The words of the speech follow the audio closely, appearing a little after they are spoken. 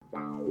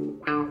Good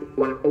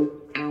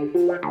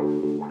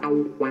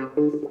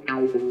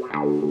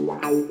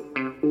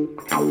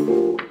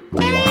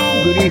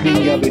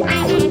evening, Gabby.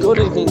 Good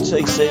evening,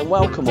 TC, and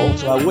welcome all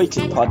to our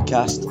weekly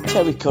podcast,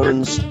 Terry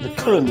Curran's The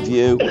Curran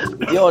View, with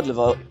the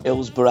Idol of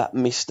Hillsborough,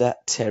 Mr.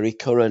 Terry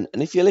Curran.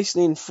 And if you're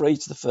listening free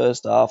to the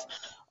first half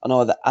on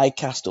either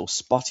Acast or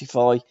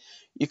Spotify,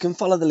 you can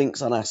follow the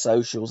links on our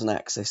socials and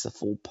access the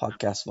full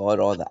podcast via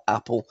either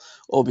Apple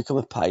or become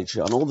a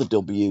Patreon, all the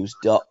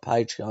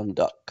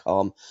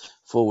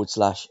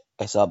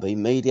w's.patreon.com/SRB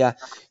Media.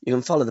 You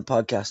can follow the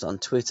podcast on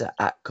Twitter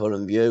at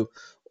Curran View,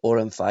 or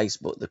on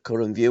Facebook, The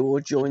Curran View, or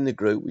join the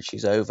group, which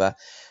is over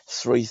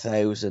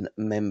 3,000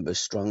 members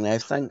strong now.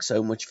 Thanks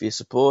so much for your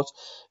support.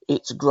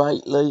 It's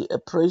greatly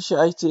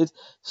appreciated.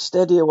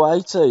 Steady away,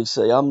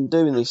 TC. I'm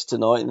doing this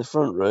tonight in the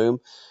front room,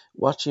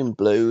 watching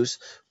Blues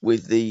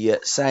with the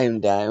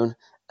sound down,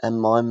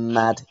 and my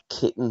mad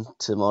kitten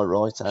to my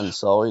right-hand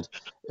side,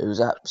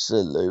 who's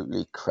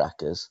absolutely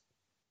crackers.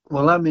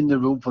 Well, I'm in the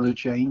room for a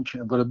change.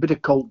 I've got a bit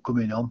of cold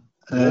coming on,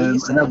 Yeah, you and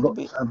I've sound a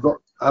bit...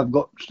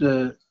 got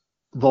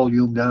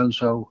volume down.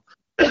 So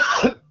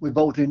we're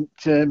both in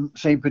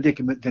same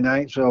predicament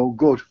tonight. So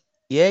good.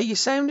 Yeah, you're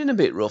sounding a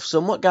bit rough. So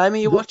what game are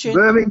you watching?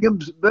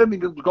 Birmingham's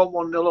got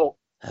 1-0 up.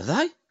 Have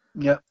they?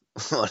 Yeah.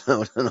 I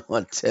don't know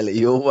what telly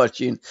you're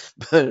watching,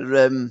 but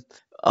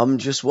I'm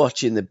just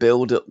watching the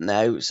build-up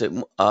now.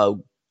 So,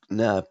 oh,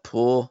 no,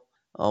 poor.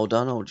 Hold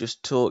on, I'll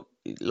just talk.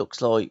 It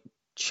looks like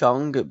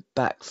Chong at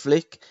back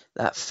flick,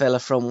 that fella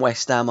from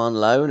West Ham on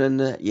loan,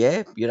 and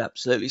yeah, you're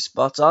absolutely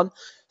spot on.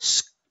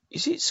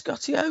 Is it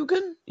Scotty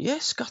Hogan?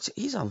 Yes, Scotty.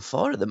 He's on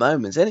fire at the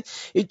moment, isn't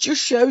he? It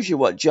just shows you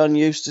what John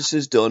Eustace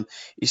has done.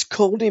 He's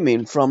called him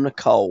in from the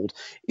cold.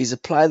 He's a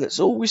player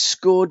that's always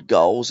scored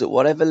goals at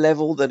whatever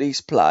level that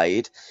he's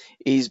played.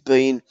 He's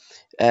been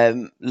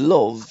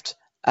loved,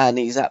 and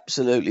he's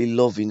absolutely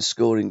loving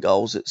scoring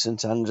goals at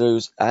St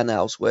Andrews and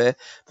elsewhere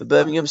for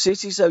Birmingham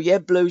City. So, yeah,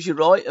 Blues, you're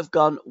right, have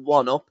gone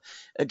 1 up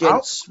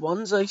against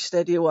Swansea,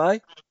 steady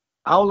away.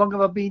 How long have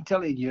I been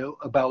telling you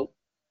about?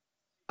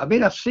 I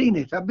mean, I've seen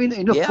it. I've been at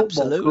enough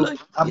football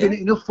clubs. I've been at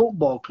enough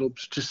football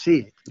clubs to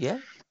see it. Yeah.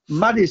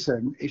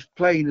 Madison is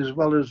playing as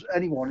well as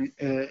anyone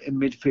in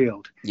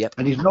midfield. Yep.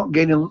 And he's not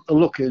getting a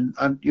look in,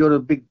 and you're a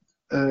big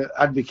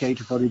advocate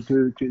for him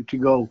to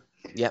go.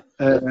 Yep.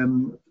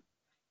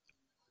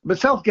 But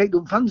Southgate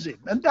don't fancy him.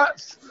 And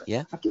that's...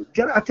 Yeah. I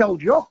tell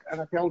Jock and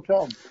I tell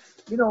Tom,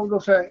 you know, they'll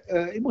say,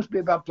 it must be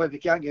a bad player if he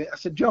can't get it. I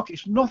said, Jock,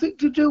 it's nothing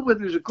to do with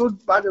whether he's a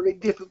good, bad or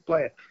indifferent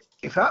player.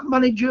 If that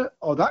manager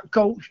or that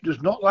coach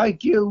does not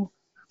like you,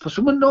 for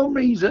some unknown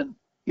reason,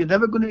 you're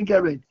never going to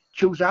get in.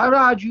 Choose how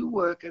hard you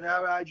work and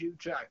how hard you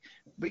try.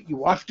 But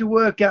you have to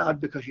work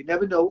hard because you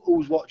never know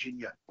who's watching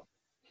you.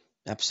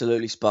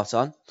 Absolutely spot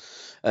on.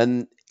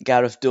 And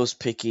Gareth does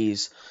pick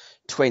his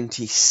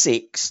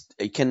 26.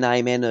 He can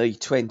name any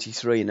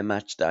 23 in a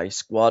match day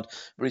squad,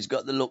 but he's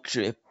got the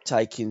luxury of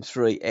taking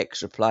 3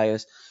 extra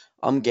players.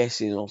 I'm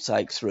guessing he'll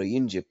take 3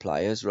 injured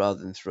players rather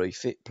than 3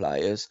 fit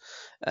players.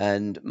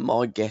 And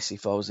my guess,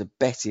 if I was a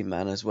betting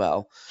man as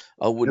well,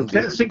 I wouldn't...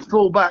 He'll take 6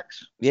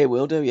 full-backs. Yeah,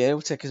 we'll do. Yeah,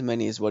 we'll take as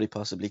many as what he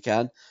possibly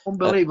can.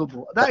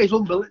 Unbelievable. That is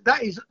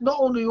not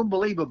only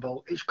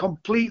unbelievable, it's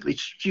completely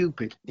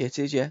stupid. It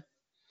is, yeah.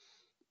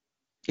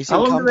 It's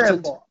How long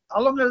incompetent.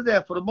 How long are they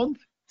there for? A month?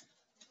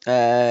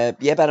 Yeah,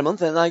 about a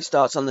month, and it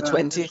starts on the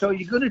 20th. So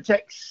you're going to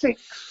take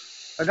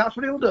 6, and that's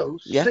what he'll do.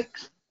 Yeah.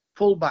 6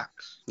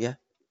 full-backs. Yeah.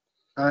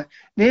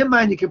 Near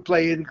mine, you can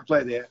play here, you can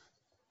play there.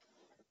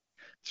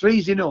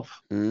 3's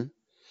enough.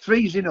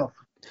 3's enough.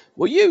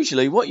 Well,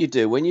 usually what you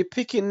do when you're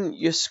picking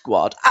your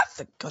squad...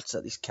 for God's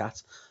sake, this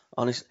cat.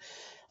 Honestly,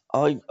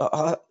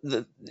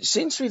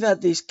 since we've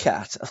had this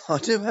cat, I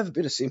do have a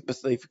bit of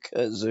sympathy for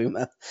Kurt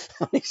Zuma.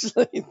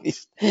 Honestly,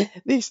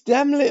 this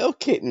damn little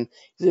kitten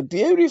is a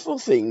beautiful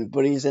thing,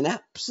 but he's an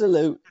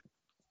absolute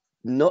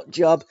nut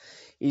job.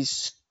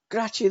 He's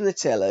scratching the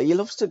telly. He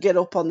loves to get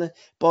up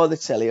by the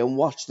telly and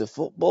watch the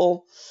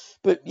football.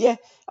 But yeah,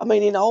 I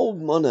mean, in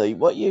old money,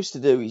 what you used to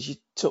do is you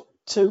took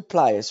 2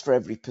 players for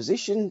every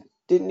position,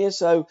 didn't you?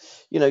 So,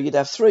 you know, you'd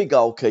have 3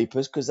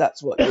 goalkeepers, because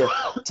that's what you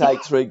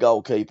take, 3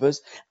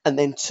 goalkeepers, and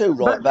then 2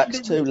 right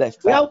backs, 2 left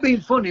backs. Without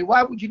being funny,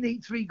 why would you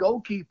need 3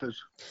 goalkeepers?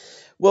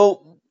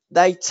 Well,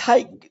 they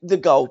take the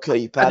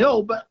goalkeeper. I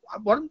know, but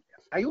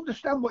I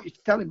understand what you're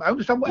telling me. I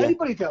understand what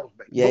anybody tells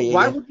me. Yeah, but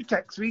why would you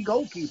take 3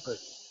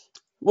 goalkeepers?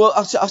 Well,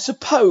 I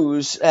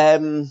suppose,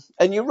 and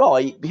you're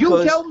right,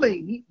 because... You tell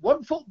me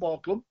one football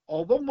club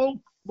or one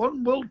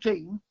world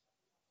team,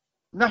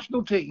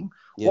 national team,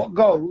 what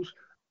goes,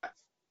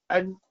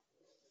 and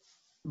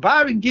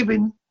barring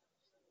giving,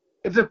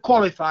 if they're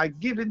qualified,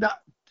 giving that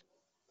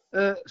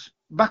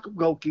backup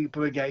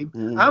goalkeeper a game,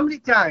 how many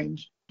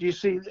times do you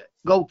see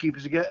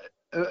goalkeepers get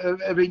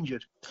are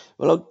injured?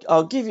 Well,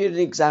 I'll give you an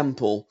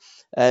example.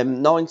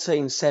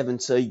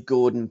 1970,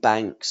 Gordon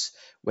Banks,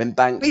 when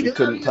Banks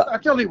couldn't... I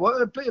tell you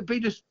what, they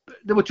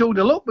were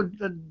 2-0 up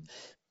and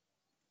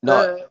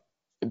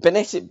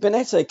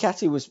Benetti,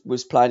 Catty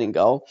was playing in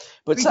goal.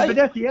 But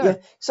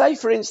say,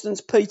 for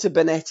instance, Peter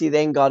Benetti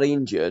then got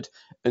injured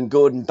and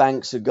Gordon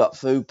Banks had got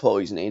food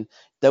poisoning,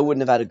 they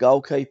wouldn't have had a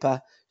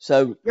goalkeeper.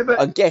 So Yeah, but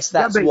I guess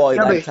that's Gabby, why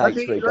they Gabby,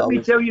 take three let me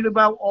goals. tell you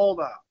about all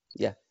that.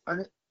 Yeah,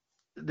 And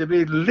there'll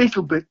be a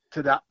little bit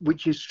to that,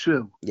 which is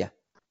true. yeah.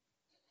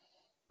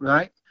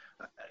 Right?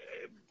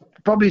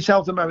 Probably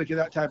South America,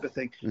 that type of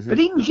thing. Mm-hmm. But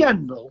in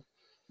general,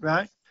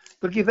 right,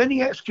 they'll give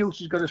any excuse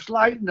he's got a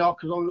slight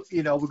knock, we're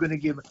going to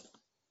give him.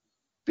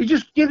 They're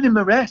just giving him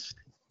a rest.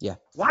 Yeah.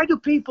 Why do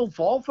people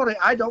fall for it?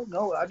 I don't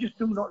know. I just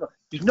do not know.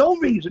 There's no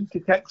reason to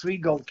take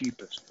three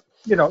goalkeepers.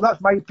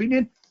 That's my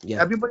opinion.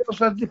 Yeah. Everybody else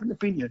has a different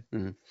opinion.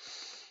 Mm-hmm.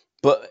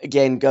 But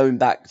again, going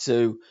back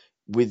to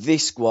with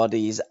this squad,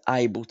 he is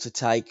able to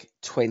take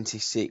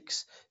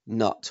 26,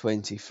 not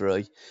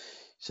 23.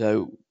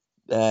 So,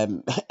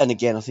 and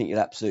again, I think you're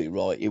absolutely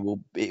right.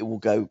 It will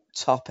go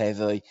top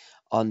heavy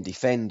on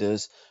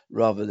defenders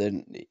rather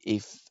than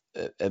if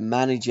a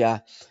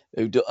manager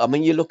I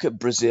mean, you look at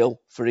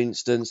Brazil, for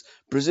instance.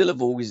 Brazil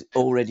have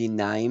already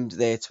named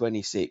their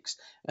 26,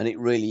 and it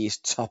really is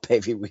top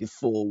heavy with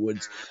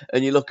forwards.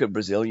 And you look at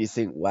Brazil, you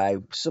think,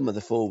 wow, some of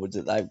the forwards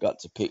that they've got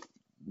to pick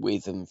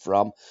with and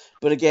from.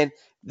 But again,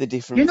 the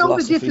different You know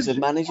the philosophies difference of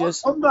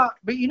managers. on that,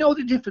 but you know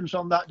the difference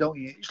on that, don't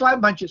you? It's like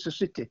Manchester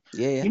City.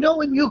 Yeah. You know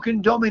when you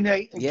can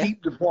dominate and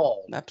keep the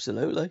ball.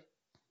 Absolutely.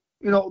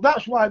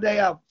 That's why they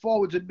have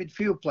forwards and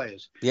midfield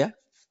players. Yeah.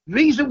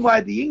 Reason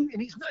why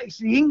it's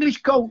the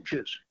English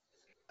coaches,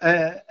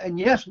 and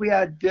yes, we've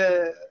had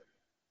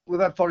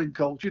foreign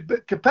coaches,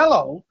 but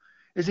Capello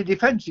is a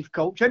defensive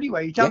coach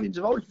anyway. Italians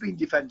have always been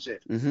defensive.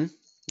 Mm-hmm.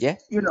 Yeah.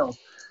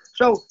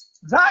 So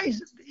that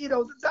is,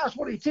 that's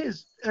what it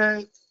is.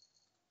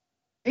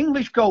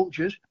 English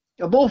coaches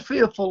are more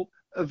fearful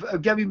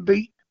of getting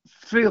beat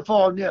 3 or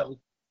 4-0,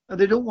 and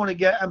they don't want to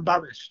get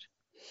embarrassed.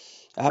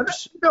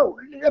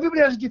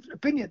 Everybody has a different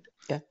opinion.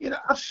 Yeah.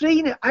 I've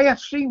seen it. I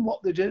have seen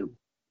what they do.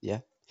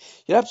 Yeah.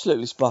 You're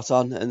absolutely spot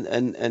on,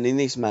 and in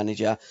this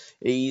manager,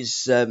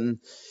 he's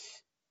gone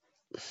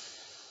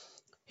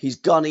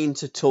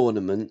into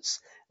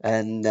tournaments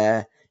and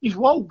he's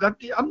woke.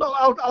 I'm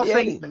not. I'll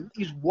say it, man.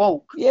 He's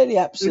woke. Yeah, the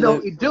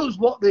absolute. He does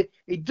what the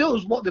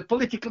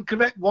political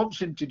correct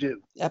wants him to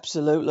do.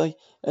 Absolutely,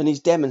 and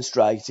he's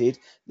demonstrated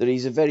that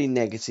he's a very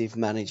negative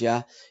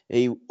manager.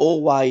 He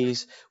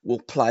always will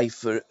play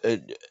for.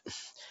 I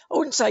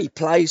wouldn't say he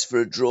plays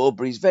for a draw,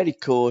 but he's very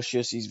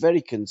cautious. He's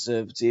very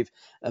conservative.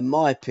 And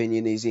my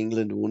opinion is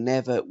England will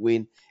never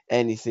win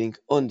anything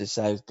under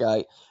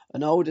Southgate.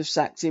 And I would have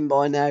sacked him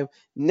by now.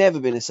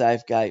 Never been a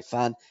Southgate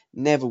fan.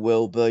 Never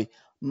will be.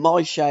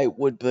 My shout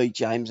would be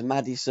James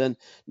Maddison.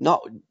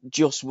 Not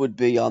just would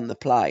be on the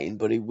plane,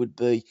 but he would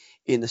be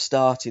in the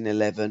starting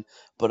 11.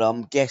 But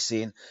I'm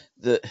guessing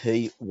that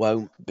he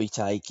won't be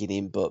taking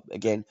him. But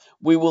again,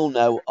 we will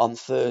know on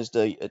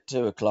Thursday at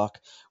 2 o'clock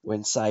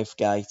when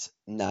Southgate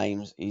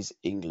names his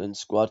England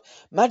squad.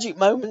 Magic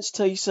moments,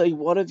 TC.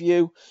 What have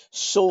you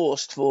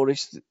sourced for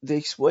us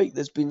this week?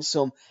 There's been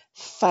some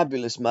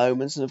fabulous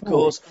moments, and of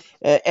course,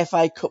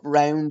 FA Cup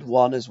round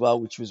 1 as well,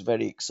 which was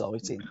very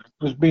exciting.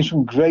 There's been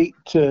some great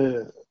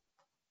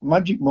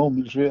magic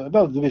moments, really.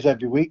 Well, there is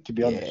every week, to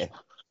be honest.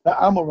 That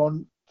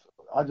Amaron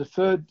had a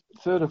third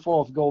or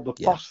fourth goal. The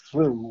pass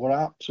through were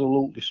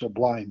absolutely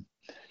sublime.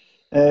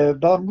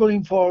 But I'm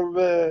going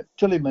for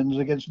Tillemans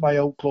against my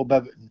old club,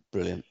 Everton.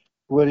 Brilliant.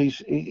 Where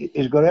he's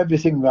got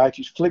everything right.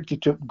 He's flicked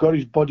it up, got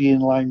his body in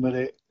line with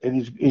it,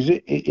 and is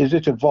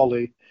it a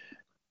volley?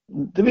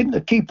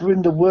 The keeper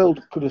in the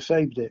world could have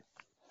saved it.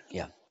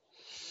 Yeah.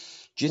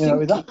 Do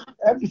you think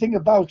everything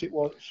about it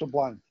was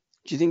sublime?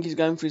 Do you think he's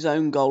going for his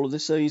own goal of the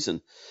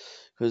season?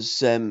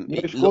 Because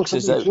it looks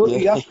as though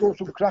he has scored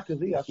some crackers.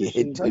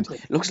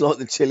 It looks like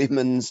the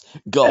Tillemans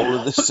goal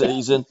of the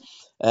season.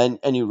 And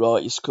you're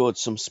right, he scored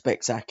some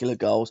spectacular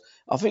goals.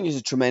 I think he's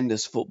a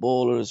tremendous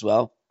footballer as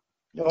well.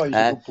 Oh, he's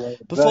a good player.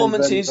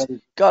 Performances,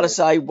 got to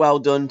say, well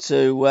done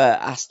to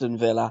Aston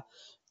Villa,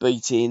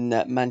 beating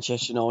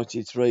Manchester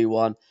United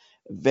 3-1.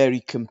 Very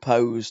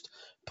composed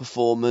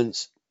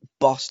performance,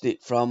 bossed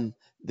it from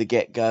the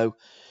get-go.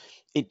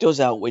 It does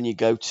help when you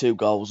go 2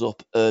 goals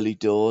up early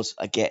doors.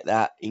 I get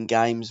that. In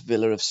games,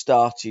 Villa have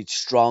started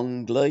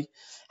strongly,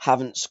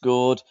 haven't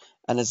scored,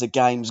 and as the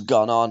game's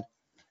gone on,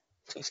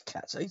 this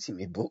cat's eating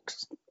me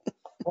books.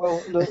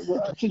 Well,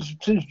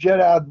 since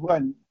Gerrard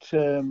went,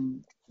 they've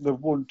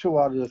won 2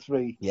 out of the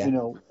 3. Yeah.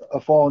 A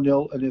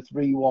 4-0 and a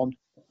 3-1,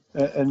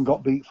 and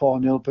got beat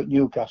 4-0 at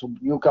Newcastle.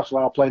 Newcastle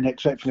are playing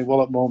exceptionally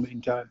well at the moment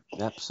in time.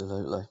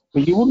 Absolutely.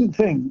 But you wouldn't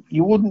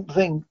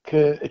think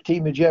a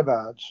team of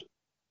Gerrard's,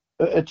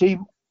 a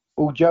team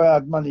who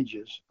Gerrard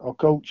manages or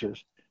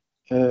coaches,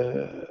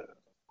 wouldn't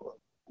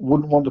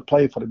want to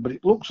play for him. But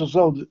it looks as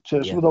though that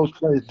some of those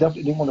players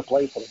definitely didn't want to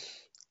play for him.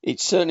 It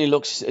certainly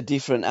looks a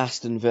different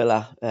Aston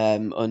Villa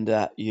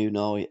under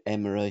Unai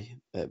Emery.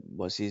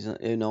 What's his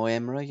Unai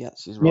Emery?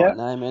 That's his right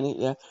name, isn't it?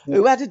 Yeah.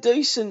 Who had a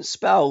decent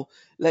spell,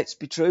 let's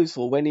be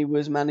truthful, when he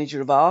was manager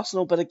of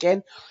Arsenal. But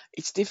again,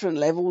 it's different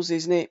levels,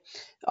 isn't it?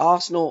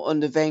 Arsenal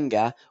under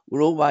Wenger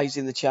were always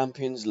in the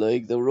Champions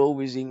League. They were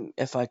always in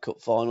FA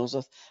Cup finals.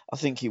 I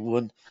think he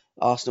won,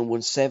 Arsenal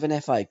won 7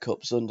 FA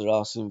Cups under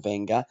Arsene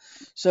Wenger.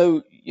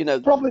 So,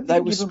 Probably they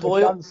didn't were give him a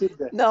spoiled. chance, did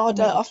they? No, I I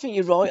don't. mean, I think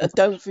you're right. I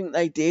don't think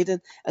they did,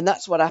 and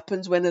that's what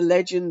happens when a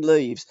legend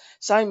leaves.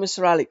 Same as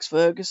Sir Alex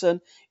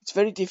Ferguson. It's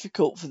very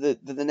difficult for the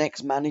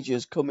next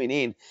managers coming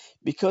in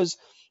because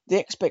the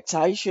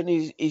expectation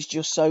is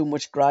just so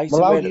much well, greater.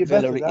 how Where do at you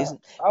Villa better it that?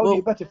 isn't. How do you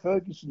Well, better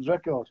Ferguson's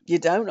record? you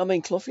don't. I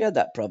mean, Cloughy had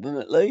that problem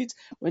at Leeds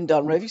when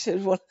Don Revie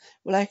said, "Well,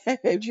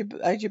 how'd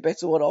you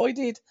better what I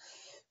did?"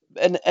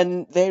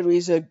 And there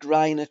is a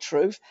grain of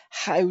truth.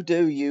 How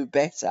do you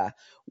better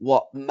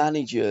what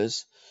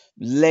managers,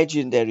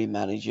 legendary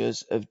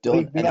managers, have done?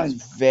 Leave And it's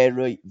behind.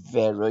 very,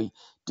 very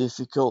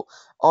difficult.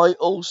 I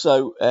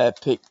also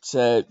picked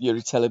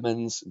Yuri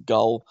Teleman's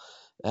goal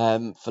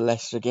for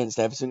Leicester against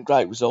Everton.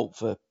 Great result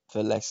for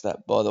Leicester,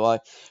 by the way.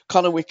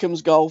 Connor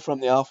Wickham's goal from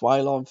the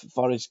halfway line for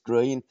Forest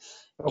Green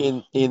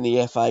Oh, in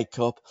the FA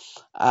Cup.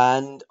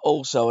 And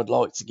also, I'd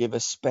like to give a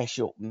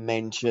special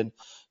mention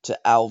to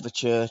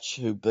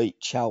Alvechurch, who beat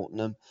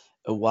Cheltenham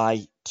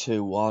away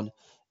 2-1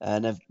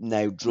 and have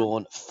now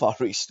drawn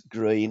Forest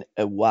Green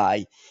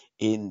away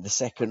in the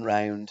second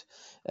round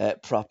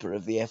proper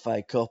of the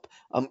FA Cup.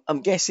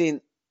 I'm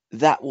guessing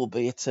that will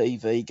be a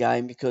TV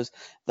game because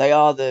they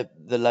are the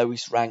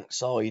lowest ranked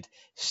side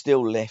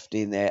still left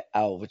in there,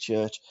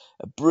 Alvechurch.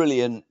 A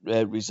brilliant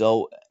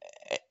result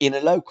in a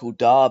local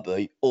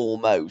derby,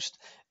 almost,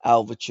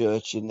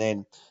 Alvechurch and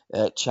then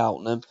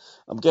Cheltenham.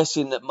 I'm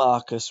guessing that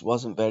Marcus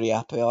wasn't very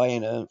happy. I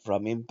ain't heard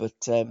from him, but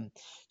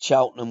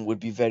Cheltenham would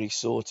be very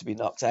sore to be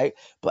knocked out.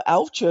 But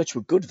Alvechurch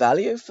were good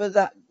value for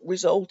that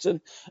result and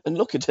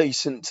look a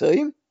decent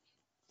team.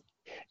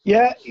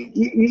 yeah,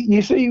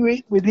 you see,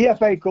 with the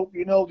FA Cup,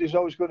 there's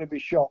always going to be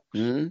shocks.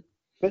 Mm.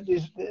 But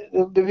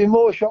there'll be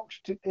more shocks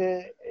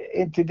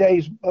in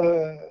today's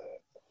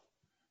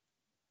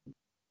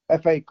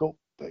FA Cup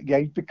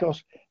games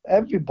because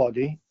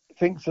everybody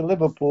thinks of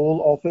Liverpool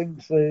or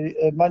thinks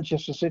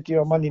Manchester City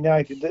or Man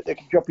United that they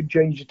can chop and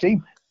change the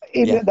team,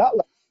 even Yeah, at that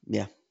level,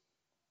 yeah,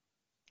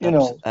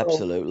 So,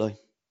 absolutely.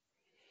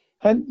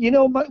 and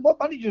what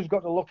managers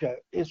got to look at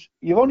is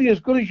you're only as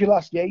good as your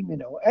last game.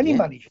 Any Yeah,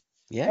 manager,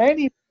 yeah,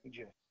 any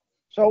manager.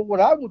 So what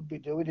I would be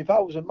doing if I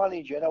was a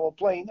manager and I were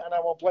playing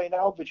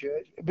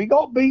Alvechurch, if we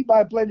got beat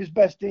by playing his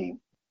best team,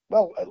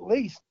 well, at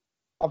least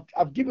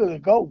I've given it a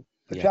go.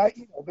 yeah.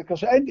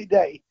 Because at the end of the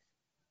day,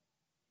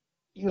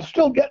 you'll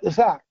still get the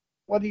sack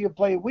whether you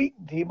play a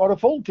weakened team or a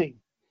full team,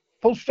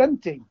 full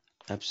strength team.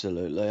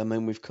 Absolutely. I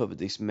mean, we've covered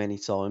this many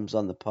times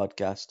on the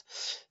podcast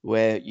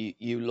where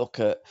you look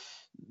at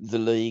the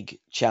league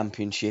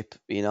championship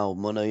in old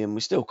money, and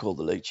we still call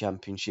the league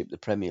championship the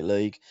Premier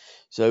League.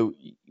 So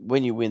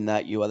when you win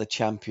that, you are the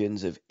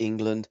champions of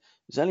England.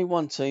 There's only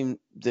one team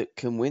that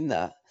can win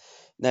that.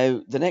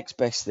 Now, the next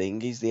best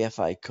thing is the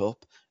FA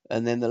Cup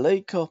and then the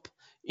League Cup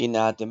in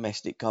our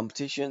domestic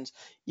competitions.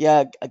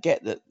 Yeah, I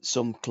get that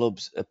some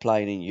clubs are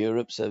playing in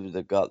Europe, so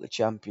they've got the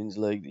Champions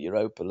League, the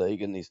Europa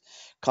League, and this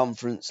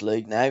Conference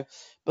League now.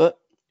 But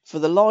for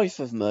the life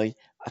of me,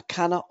 I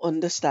cannot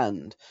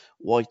understand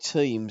why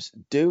teams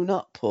do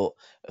not put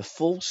a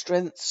full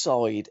strength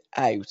side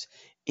out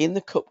in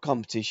the cup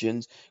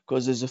competitions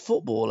because as a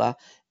footballer,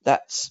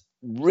 that's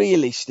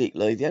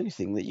realistically the only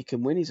thing that you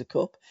can win is a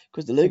cup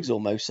because the If league's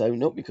almost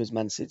sewn up because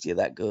Man City are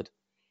that good.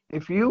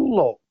 if you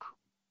look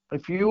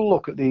if you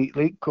look at the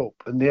League Cup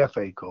and the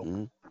FA Cup,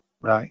 Mm,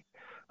 right?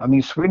 I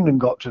mean, Swindon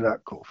got to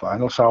that cup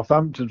final.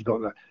 Southampton's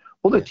got that.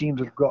 Other yeah. teams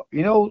have got.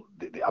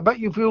 I bet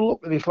you if you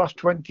look at these last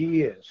 20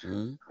 years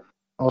Mm,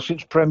 or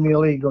since Premier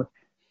League,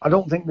 I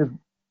don't think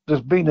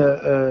there's been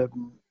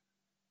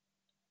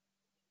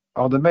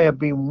or there may have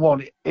been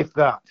one, if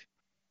that,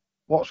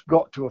 what's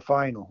got to a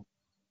final,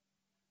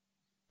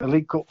 a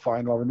League Cup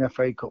final or an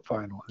FA Cup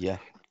final. yeah.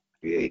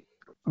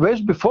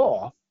 Whereas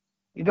before,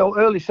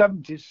 early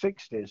 70s,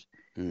 60s,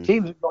 Mm,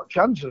 teams have got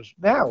chances.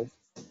 Now,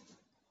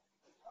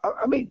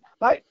 I mean,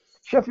 like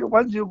Sheffield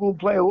Wednesday will go and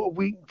play a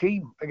weak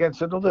team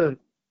against another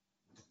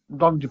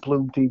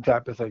non-deplumed team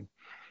type of thing.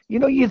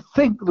 You'd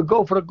think they'll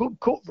go for a good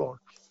cup run,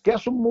 get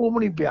some more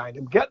money behind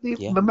them, get the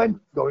yeah. momentum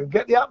going,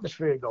 get the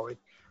atmosphere going.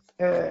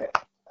 And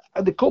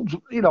the clubs,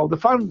 the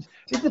fans,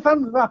 if the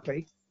fans are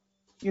happy,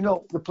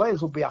 the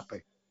players will be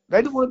happy.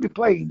 They don't want to be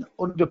playing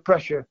under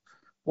pressure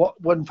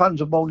when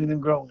fans are moaning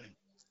and groaning.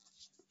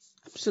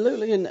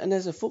 Absolutely. And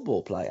as a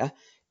football player,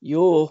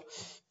 you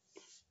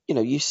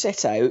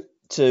set out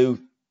to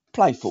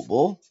play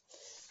football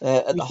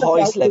at You the set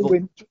highest out to level.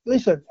 win.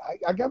 Listen,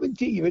 I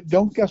guarantee you at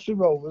Doncaster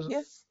Rovers,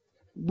 Yeah,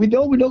 we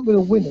know we're not going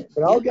to win it,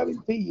 but yeah, I'll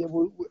guarantee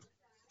you,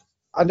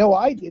 I know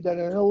I did,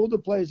 and I know other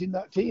players in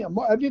that team, and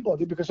not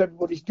everybody, because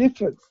everybody's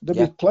different. There'll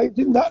yeah, be players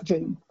in that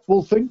team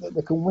will think that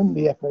they can win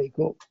the FA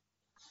Cup.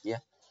 yeah.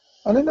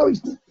 And I know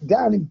it's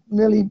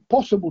nearly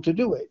impossible to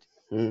do it,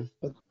 Mm,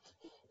 but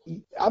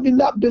having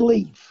that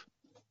belief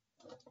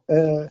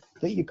that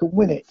you can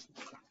win it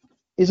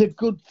is a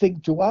good thing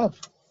to have.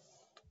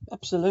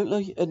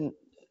 absolutely. And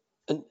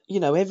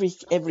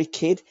every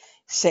kid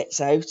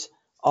sets out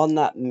on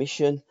that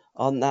mission,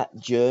 on that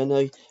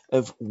journey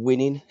of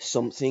winning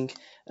something.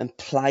 and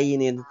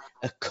playing in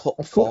a cup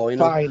A cup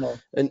final, final,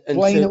 and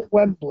playing to at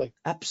Wembley. You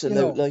know,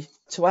 absolutely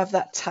to have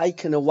that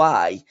taken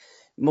away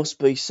must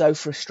be so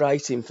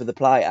frustrating for the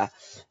player.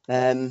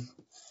 I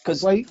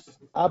Because played.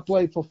 I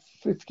played for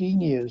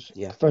 15 years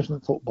yeah, professional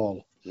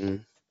football,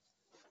 mm,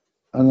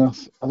 and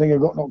I think I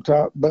got knocked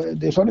out.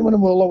 But it's only when we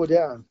were lower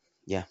down,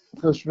 yeah,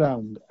 first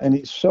round, and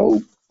it's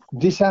so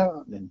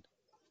disheartening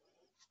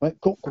when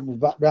cup comes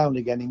back round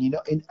again, and you're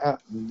not in.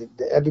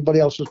 Everybody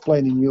else was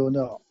playing, and you're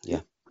not.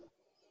 yeah.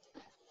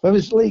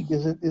 Whereas league,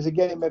 there's a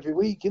game every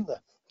week, isn't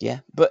there? Yeah,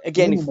 but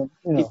again, Minimum,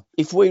 you if know.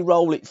 if we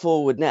roll it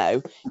forward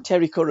now,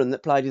 Terry Curran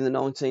that played in the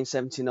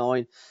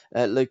 1979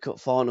 League Cup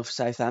final for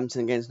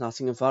Southampton against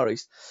Nottingham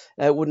Forest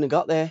wouldn't have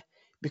got there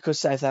because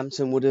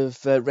Southampton would have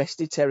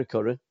rested Terry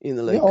Curran in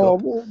the Yeah, League Cup.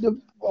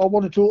 or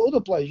one or two other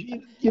players. You're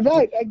Yeah,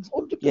 right,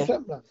 yeah.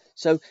 100% right.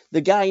 So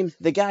the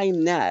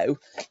game now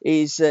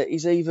is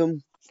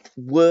even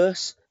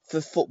worse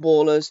for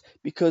footballers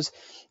because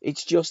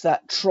it's just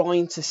that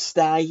trying to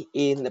stay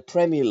in the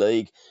Premier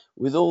League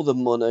with all the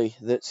money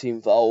that's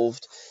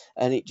involved,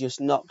 and it just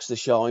knocks the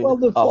shine Well,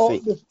 off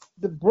it.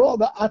 they brought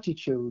that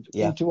attitude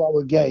Yeah, into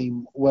our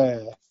game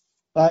where,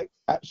 like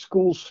at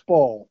school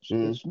sports,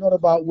 mm, it's not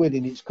about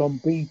winning; it's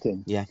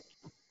competing. yeah,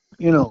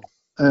 You know,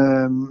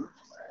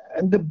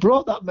 and they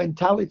brought that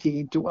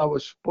mentality into our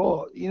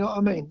sport. You know what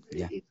I mean?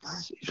 yeah.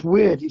 It's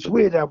weird. It's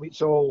weird how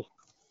it's all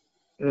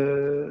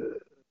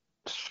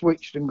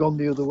switched and gone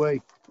the other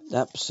way.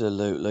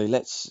 Absolutely.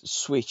 Let's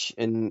switch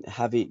and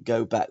have it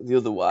go back the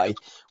other way.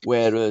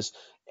 Whereas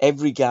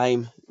every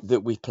game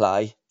that we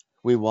play,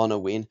 we want to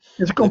win.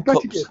 It's The cups,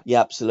 competitive.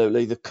 yeah,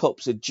 absolutely. The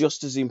cups are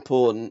just as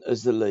important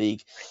as the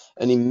league.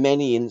 And in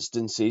many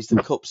instances,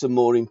 the cups are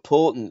more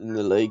important than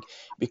the league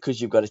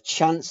because you've got a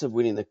chance of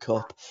winning the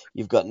cup.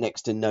 You've got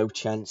next to no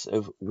chance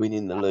of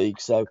winning the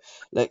league. So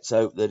let's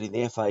hope that in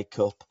the FA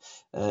Cup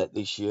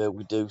this year,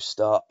 we do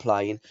start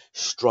playing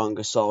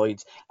stronger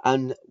sides.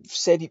 And I've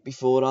said it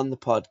before on the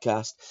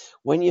podcast,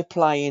 when you're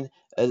playing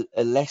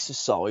a lesser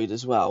side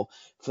as well,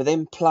 for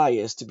them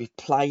players to be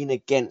playing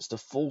against a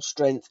full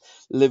strength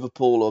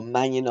Liverpool or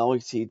Man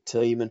United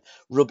team and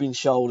rubbing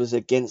shoulders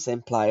against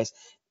them players,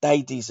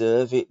 they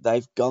deserve it.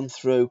 They've gone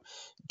through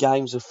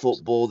games of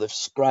football, they've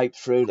scraped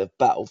through, they've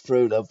battled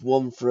through, they've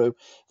won through.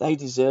 They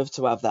deserve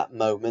to have that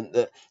moment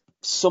that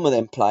some of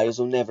them players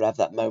will never have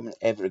that moment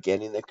ever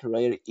again in their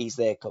career. It is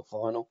their cup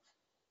final.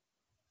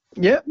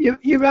 Yeah,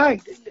 you're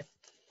right.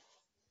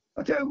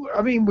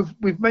 I mean,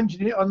 we've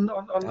mentioned it on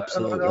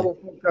Absolutely. our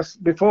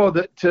podcast before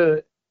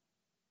that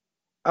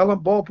Alan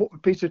Ball put a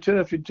piece of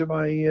turf into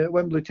my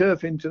Wembley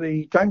turf into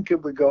the tanker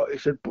we got. He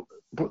said,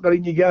 put that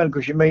in your garden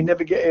because you may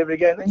never get here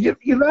again. And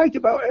you're right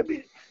about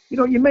every. You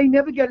know, you may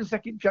never get a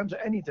second chance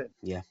at anything.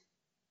 Yeah.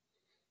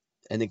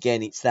 And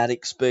again, it's that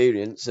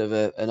experience of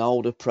an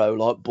older pro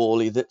like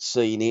Borley that's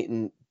seen it,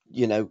 and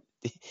you know,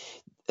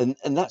 and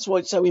that's why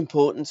it's so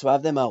important to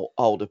have them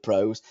older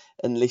pros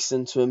and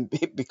listen to them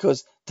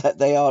because that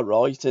they are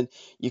right, and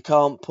you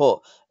can't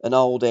put an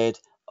old head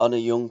on a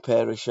young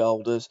pair of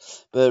shoulders.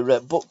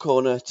 But Book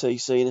Corner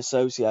TC in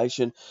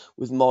association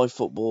with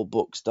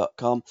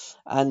myfootballbooks.com,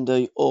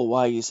 Andy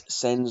always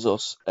sends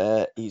us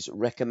his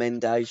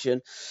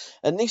recommendation,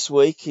 and this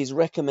week his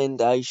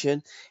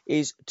recommendation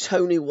is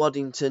Tony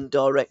Waddington,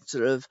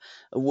 director of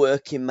A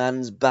Working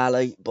Man's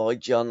Ballet by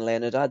John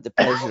Leonard. I had the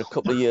pleasure a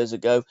couple of years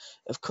ago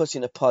of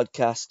cutting a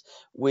podcast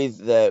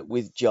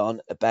with John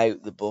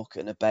about the book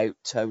and about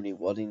Tony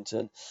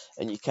Waddington,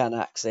 and you can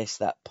access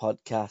that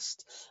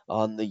podcast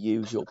on the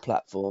usual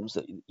platforms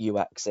that you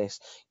access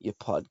your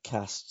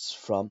podcasts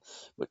from.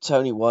 But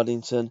Tony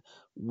Waddington,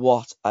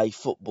 what a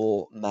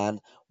football man,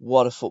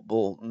 what a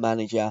football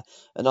manager.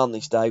 And on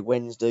this day,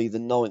 Wednesday, the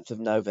 9th of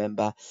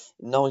November,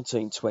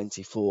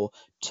 1924,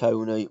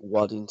 Tony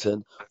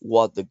Waddington,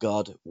 what the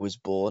God, was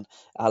born.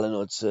 Alan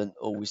Hudson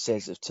always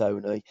says of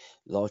Tony,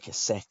 like a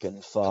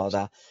second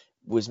father.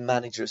 Was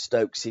manager at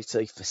Stoke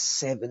City for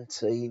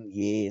 17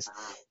 years.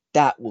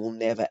 That will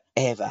never,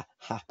 ever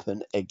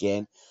happen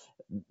again.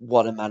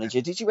 What a manager.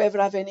 Did you ever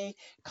have any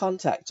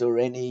contact or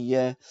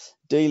any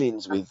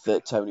dealings with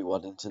Tony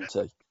Waddington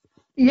too?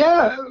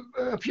 Yeah,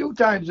 a few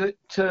times at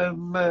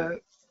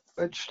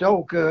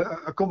Stoke,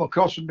 I come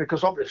across him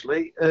because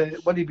obviously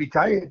when he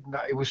retired,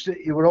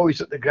 he were always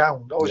at the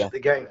ground, always Yeah, at the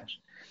games.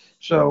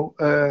 So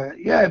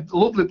yeah,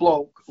 lovely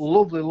bloke,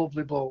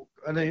 lovely bloke,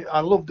 and I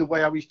love the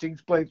way how his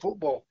teams play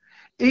football,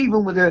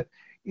 even with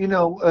you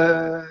know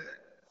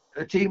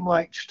a team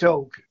like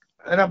Stoke.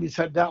 And having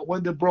said that,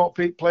 when they brought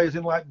players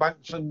in like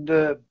Banks and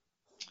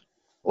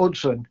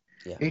Hudson,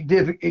 yeah.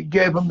 it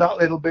gave them that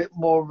little bit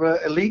more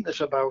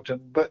eliteness about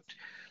them, but.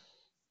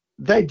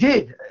 They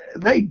did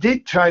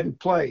try to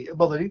play.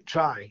 Well, they didn't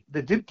try.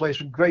 They did play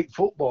some great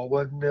football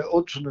when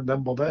Hudson and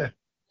them were there.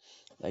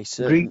 They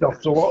certainly,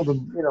 Greenhoff's, a lot of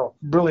them,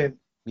 brilliant.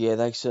 yeah,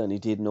 they certainly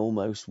did, and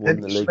almost won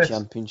the Denny league Smith,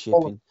 championship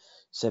all of in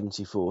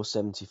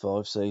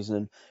 74-75 season,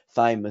 and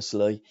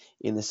famously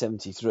in the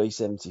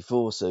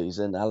 73-74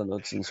 season, Alan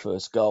Hudson's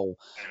first goal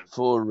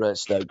for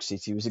Stoke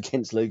City was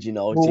against Leeds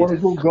well, United. what a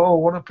good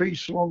goal. What a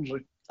piece, Swansea.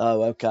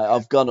 Oh, okay.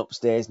 I've gone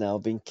upstairs now.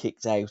 I've been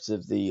kicked out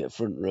of the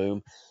front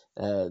room.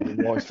 The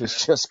wife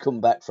has just come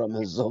back from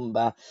her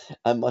Zumba,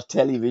 and my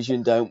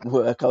television don't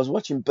work. I was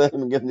watching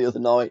Birmingham the other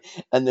night,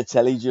 and the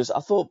telly just. I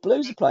thought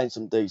Blues are playing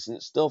some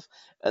decent stuff,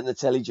 and the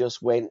telly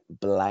just went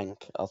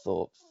blank. I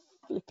thought,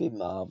 flipping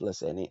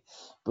marvellous, ain't it?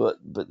 But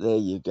there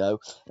you go.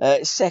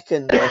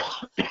 Second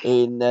up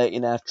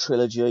in our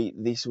trilogy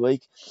this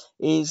week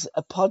is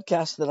a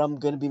podcast that I'm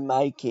going to be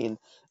making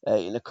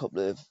in a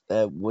couple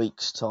of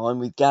weeks' time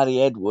with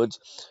Gary Edwards,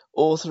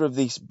 author of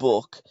this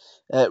book,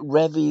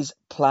 Revy's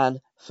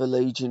Plan for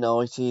Leeds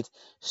United,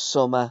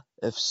 Summer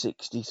of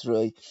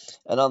 '63.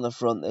 And on the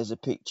front, there's a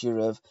picture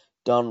of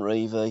Don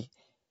Revie,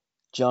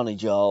 Johnny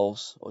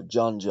Giles, or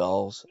John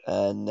Giles,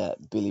 and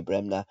Billy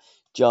Bremner.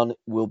 John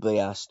will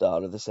be our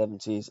star of the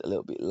 '70s a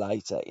little bit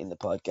later in the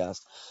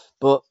podcast.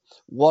 But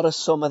what a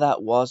summer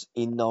that was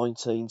in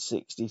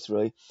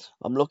 1963.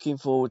 I'm looking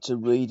forward to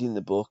reading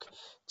the book,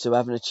 to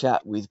having a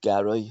chat with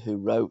Gary, who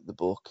wrote the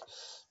book,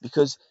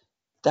 because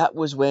that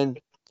was when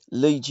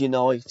Leeds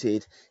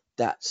United,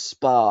 that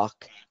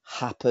spark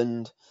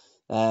happened.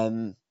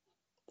 And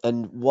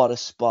what a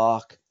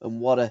spark, and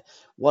what a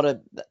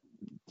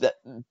that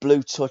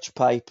blue touch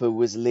paper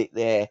was lit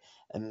there,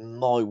 and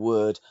my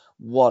word,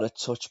 what a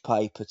touch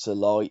paper to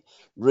light.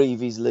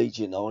 Reeves Leeds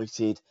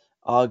United,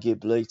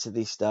 arguably to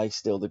this day,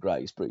 still the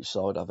greatest British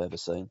side I've ever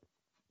seen.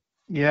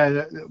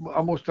 Yeah,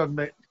 I must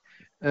admit,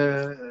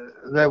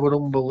 they were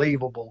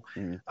unbelievable.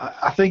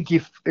 I think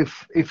if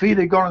he'd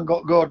have gone and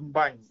got Gordon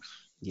Banks,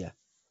 Yeah.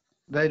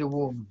 they'd have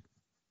won.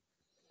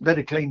 They'd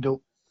have cleaned up.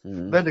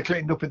 They'd have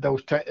cleaned up in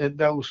those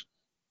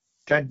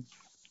 10,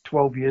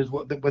 12 years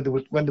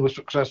when they were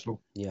successful.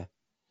 Yeah.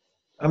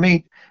 I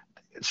mean,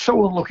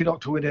 so unlucky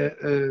not to win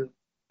a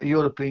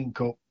European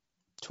Cup.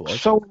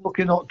 Twice. So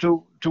unlucky not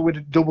to win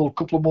a double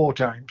couple of more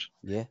times.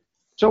 Yeah.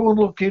 So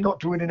unlucky not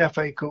to win an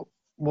FA Cup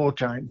more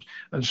times,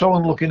 and so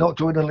unlucky not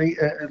to win a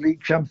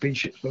league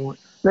championship. So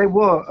they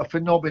were a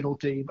phenomenal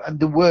team, and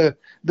they were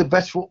the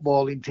best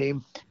footballing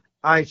team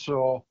I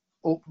saw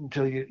up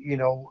until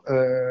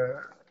your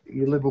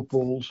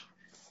Liverpool's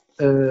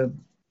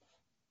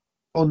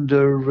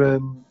under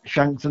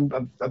Shanks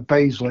and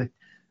Paisley,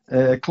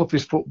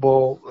 Clough's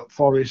football,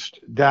 Forest,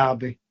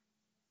 Derby.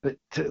 But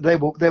they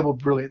were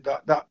brilliant.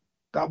 That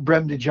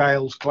Bremner,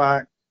 Giles,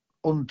 Clark,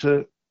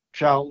 Hunter,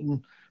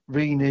 Charlton,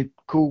 Reaney,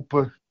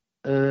 Cooper,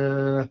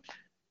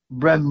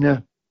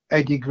 Bremner,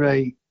 Eddie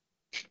Gray,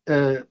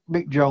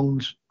 Mick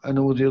Jones, and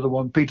who was the other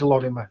one? Peter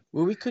Lorimer.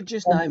 Well, we could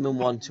just name them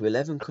 1 to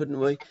 11, couldn't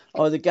we?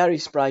 Either Gary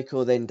Sprake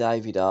or then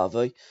David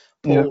Harvey,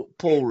 Paul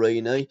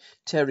Reaney,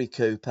 Terry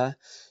Cooper,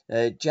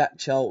 Jack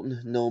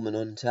Charlton, Norman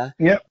Hunter,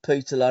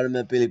 Peter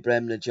Lorimer, Billy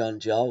Bremner, John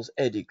Giles,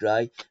 Eddie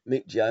Gray,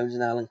 Mick Jones,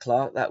 and Alan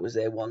Clark. That was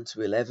their 1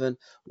 to 11.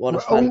 What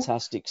a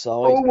fantastic side!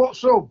 Oh, what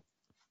sub?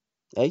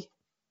 Eh?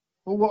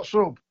 Oh, what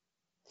sub?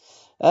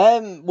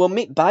 Well,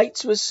 Mick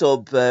Bates was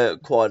sub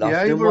quite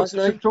often,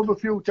 wasn't he? Sub a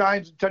few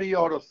times. Terry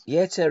Yorth.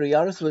 Yeah, Terry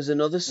Yorth was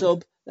another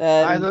sub. They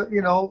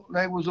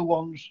was the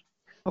ones.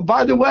 And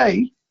by the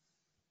way,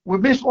 we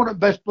missed one of the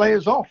best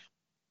players off.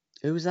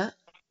 Who was that?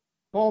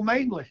 Paul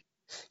Mainley.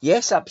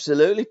 Yes,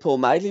 absolutely. Paul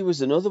Madeley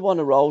was another one,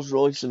 a Rolls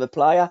Royce of a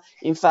player.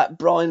 In fact,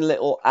 Brian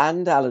Little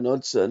and Alan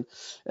Hudson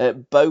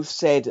both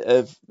said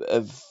of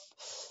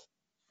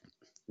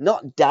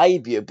not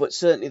debut, but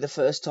certainly the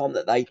first time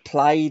that they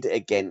played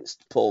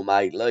against Paul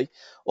Madeley,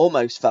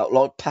 almost felt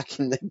like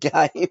packing the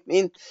game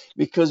in,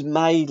 because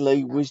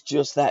Madeley was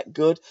just that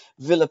good.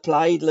 Villa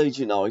played Leeds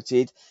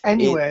United.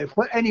 Anywhere,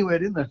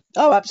 didn't they?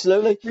 Oh,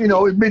 absolutely. In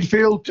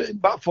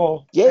midfield, back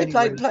four. Yeah, he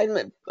played.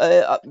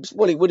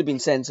 Well, it would have been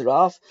centre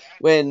half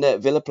when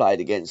Villa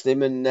played against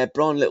him. And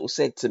Brian Little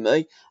said to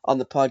me on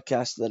the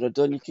podcast that I've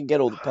done, you can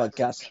get all the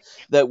podcasts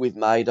that we've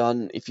made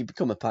on, if you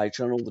become a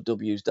patron, all the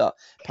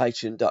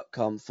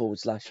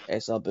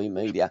w's.patreon.com/SRB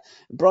media.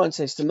 And Brian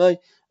says to me,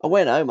 I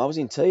went home, I was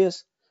in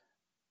tears.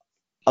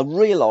 I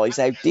realised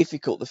how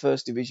difficult the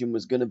first division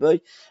was going to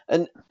be.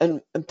 And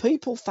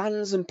people,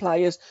 fans and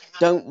players,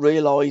 don't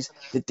realise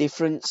the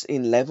difference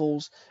in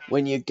levels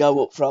when you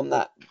go up from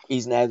that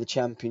is now the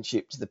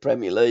Championship to the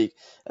Premier League.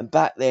 And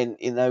back then,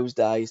 in those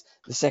days,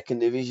 the second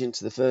division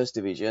to the first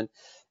division.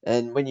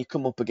 And when you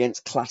come up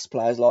against class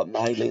players like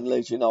Madeley and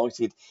Leeds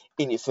United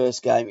in your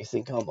first game, you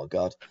think, oh my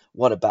God,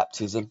 what a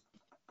baptism.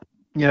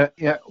 Yeah.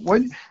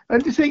 And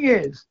the thing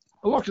is,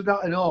 a lot of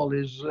that and all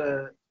is...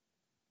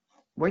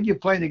 when you're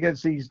playing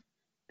against these,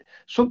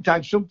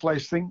 sometimes some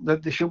players think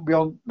that they shouldn't be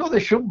on. No, they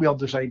shouldn't be on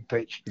the same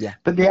pitch. Yeah.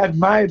 But they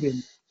admire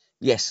him.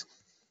 Yes.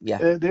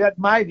 Yeah. They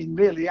admire him,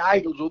 really.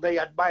 Idols who they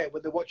admire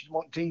when they're watching him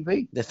on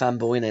TV. They're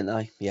fanboying, aren't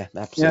they? Yeah,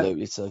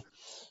 absolutely too.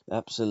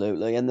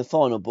 Absolutely. And the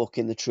final book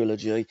in the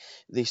trilogy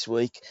this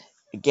week,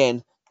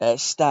 again,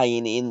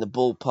 staying in the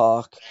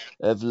ballpark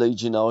of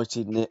Leeds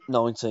United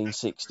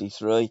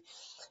 1963.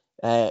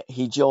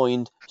 He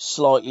joined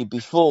slightly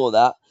before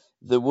that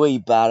the wee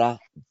barra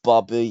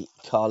Bobby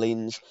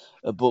Collins,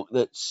 a book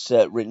that's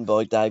written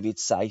by David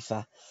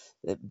Safer.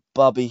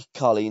 Bobby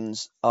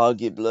Collins,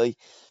 arguably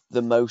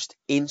the most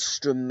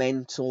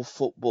instrumental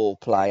football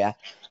player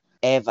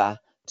ever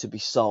to be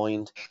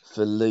signed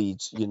for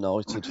Leeds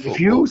United If Football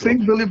you Club.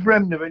 think Billy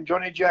Bremner and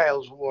Johnny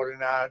Giles were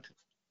hard,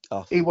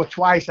 he was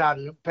twice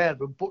harder than pair of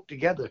them put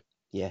together.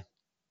 Yeah.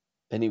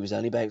 And he was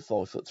only about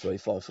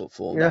 5'3",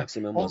 5'4" Yeah.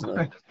 maximum,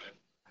 wasn't he?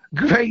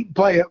 Great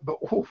player, but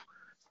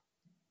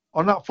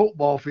on that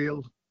football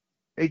field,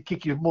 he'd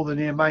kick his mother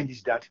near mind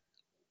his dad.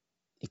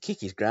 He'd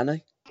kick his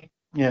granny.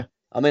 Yeah.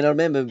 I mean, I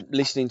remember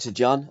listening to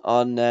John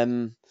on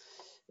a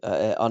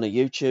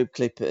YouTube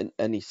clip,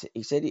 and he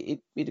said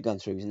he'd have gone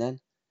through his nan.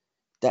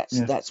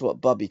 That's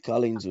what Bobby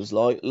Collins was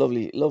like.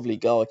 Lovely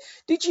guy.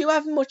 Did you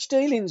have much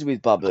dealings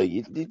with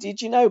Bobby?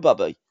 Did you know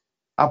Bobby?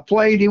 I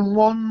played in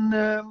one,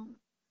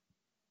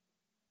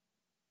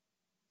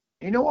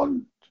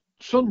 on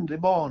Sunday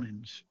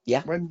mornings.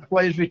 Yeah. When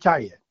players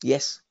retire.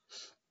 Yes.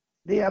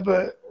 They have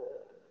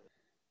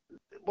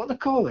what they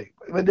call it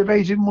when they're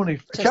raising money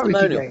for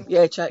charity game.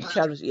 Yeah,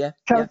 charity. Yeah.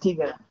 Charity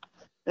game.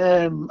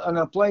 And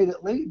I played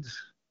at Leeds.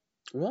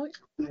 Right.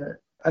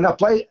 And I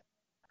played.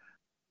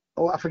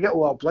 Oh, I forget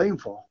who I was playing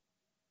for.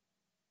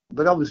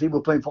 But obviously,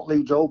 we're playing for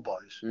Leeds Old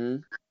Boys.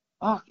 Mm.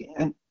 Oh,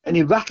 and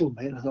he rattled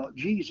me, and I thought,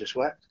 Jesus,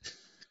 what?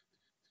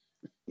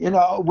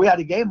 We had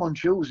a game on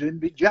Tuesday,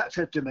 and Jack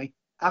said to me,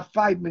 have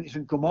 5 minutes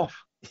and come off.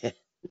 Yeah.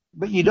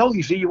 But you don't,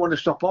 you see, you want to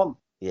stop on.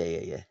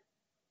 Yeah.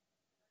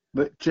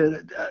 But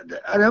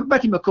I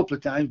met him a couple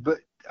of times, but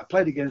I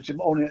played against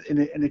him only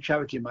in a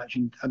charity match,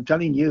 and I'm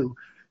telling you,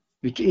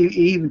 he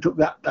even took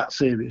that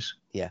serious.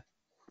 Yeah.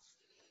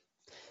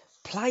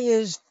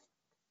 Players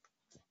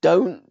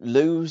don't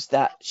lose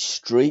that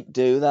streak,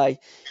 do they?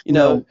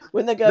 No.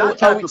 When they go,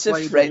 it's a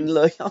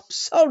friendly. I'm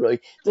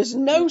sorry. There's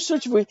no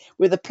such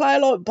with a player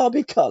like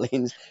Bobby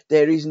Collins.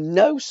 There is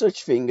no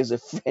such thing as a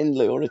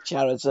friendly or a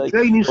charity.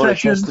 Training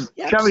sessions,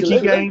 charity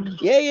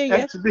games,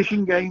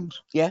 exhibition games.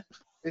 Yeah.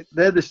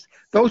 They're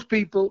those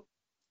people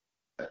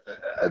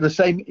are the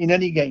same in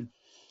any game.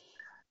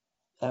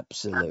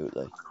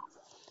 Absolutely.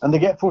 And they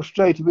get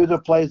frustrated with the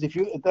players if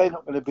they're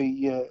not going to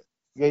be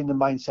getting the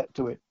mindset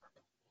to it.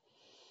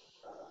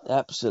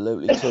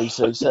 Absolutely, too.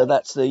 So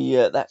that's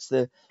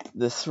the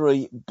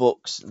 3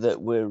 books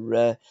that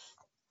we're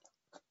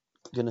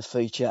going to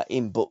feature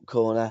in Book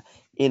Corner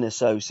in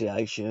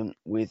association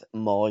with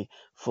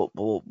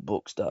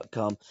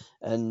myfootballbooks.com.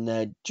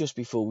 And just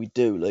before we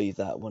do leave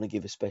that, I want to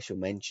give a special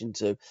mention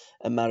to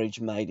A Marriage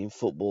Made in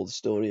Football, the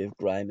story of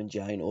Graham and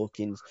Jane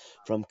Hawkins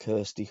from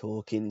Kirsty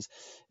Hawkins,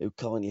 who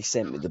kindly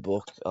sent me the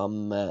book.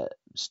 I'm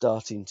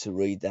starting to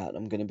read that.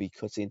 I'm going to be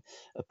cutting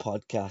a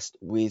podcast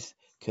with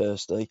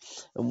Kirsty.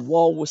 And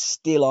while we're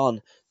still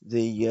on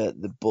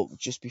the book,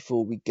 just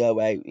before we go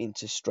out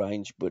into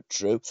Strange But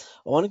True,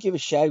 I want to give a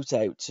shout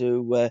out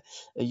to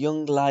a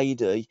young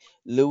lady,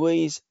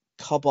 Louise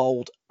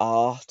Cobbold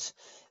Art.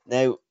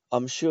 Now,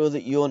 I'm sure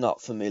that you're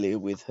not familiar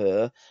with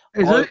her.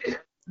 Don't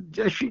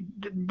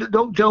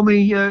tell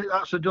me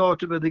that's the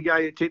daughter of the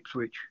guy at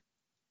Ipswich.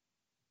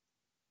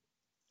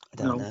 I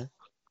don't know.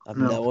 I've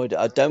no idea.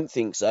 I don't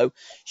think so.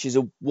 She's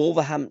a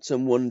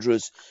Wolverhampton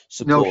Wanderers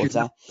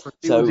supporter.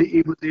 No,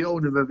 he was the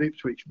owner of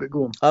Ipswich, but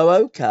go on.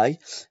 Oh, okay.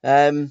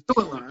 Anyway,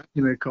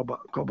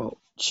 Cobbold.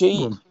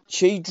 She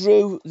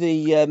drew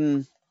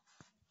the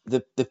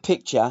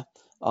picture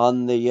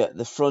on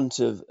the front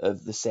of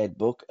the said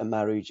book, A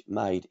Marriage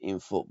Made in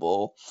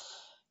Football.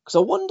 Because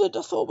I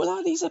thought,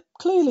 well,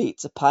 clearly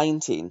it's a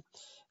painting.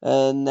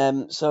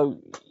 And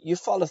so you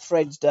follow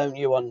threads, don't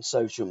you, on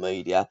social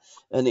media?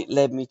 And it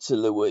led me to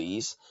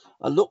Louise.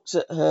 I looked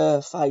at her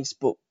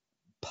Facebook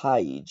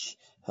page,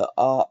 her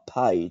art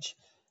page,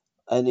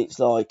 and it's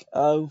like,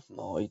 oh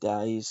my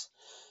days.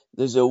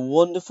 There's a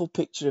wonderful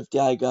picture of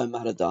Diego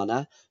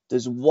Maradona.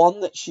 There's one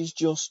that she's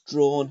just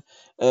drawn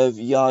of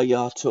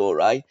Yaya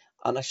Toure.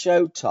 And I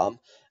showed Tom,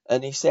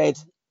 and he said,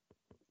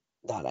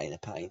 that ain't a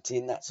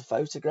painting, that's a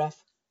photograph.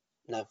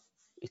 No,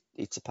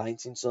 it's a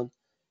painting, son.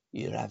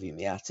 You're having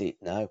me at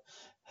it now.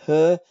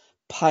 Her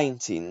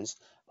paintings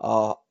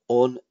are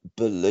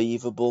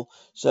unbelievable.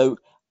 So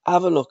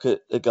have a look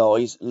at the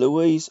guys.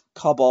 Louise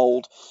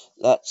Cobbold,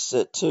 that's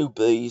 2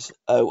 B's,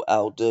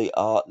 O-L-D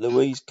art.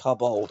 Louise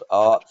Cobbold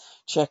art.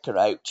 Check her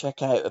out.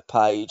 Check out her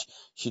page.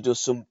 She does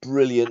some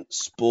brilliant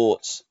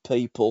sports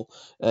people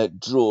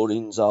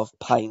drawings of,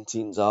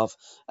 paintings of,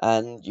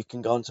 and you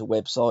can go onto the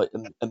website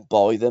and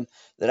buy them.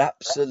 They're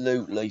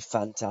absolutely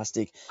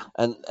fantastic.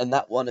 And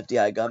that one of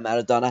Diego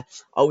Maradona,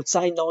 I would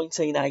say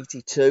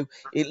 1982.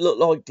 It looked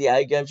like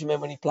Diego. Do you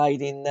remember when he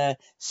played in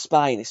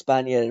Spain,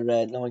 España,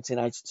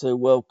 1982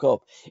 World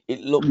Cup?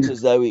 It looked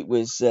as though it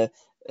was a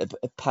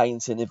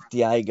painting of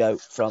Diego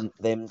from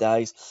them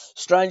days.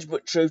 Strange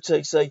but true,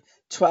 TC.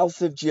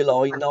 12th of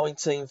July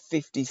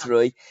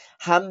 1953,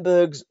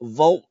 Hamburg's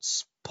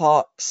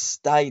Volkspark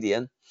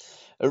Stadium,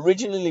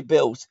 originally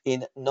built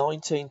in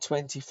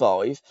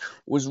 1925,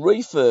 was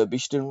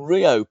refurbished and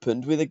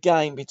reopened with a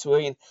game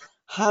between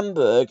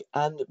Hamburg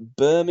and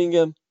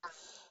Birmingham.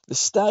 The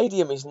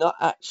stadium is not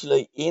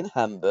actually in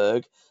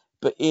Hamburg,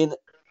 but in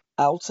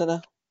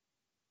Altona.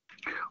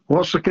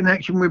 What's the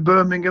connection with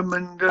Birmingham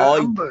and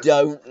Hamburg? I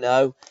don't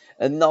know.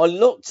 And I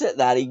looked at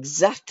that,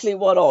 exactly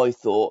what I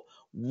thought.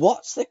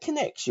 What's the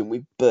connection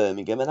with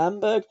Birmingham and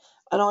Hamburg?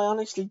 And I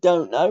honestly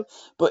don't know.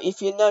 But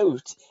if you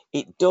note,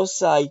 it does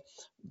say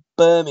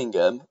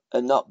Birmingham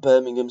and not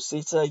Birmingham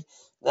City.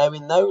 Now,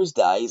 in those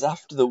days,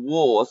 after the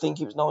war, I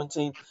think it was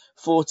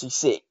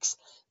 1946,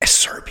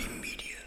 SRB Media.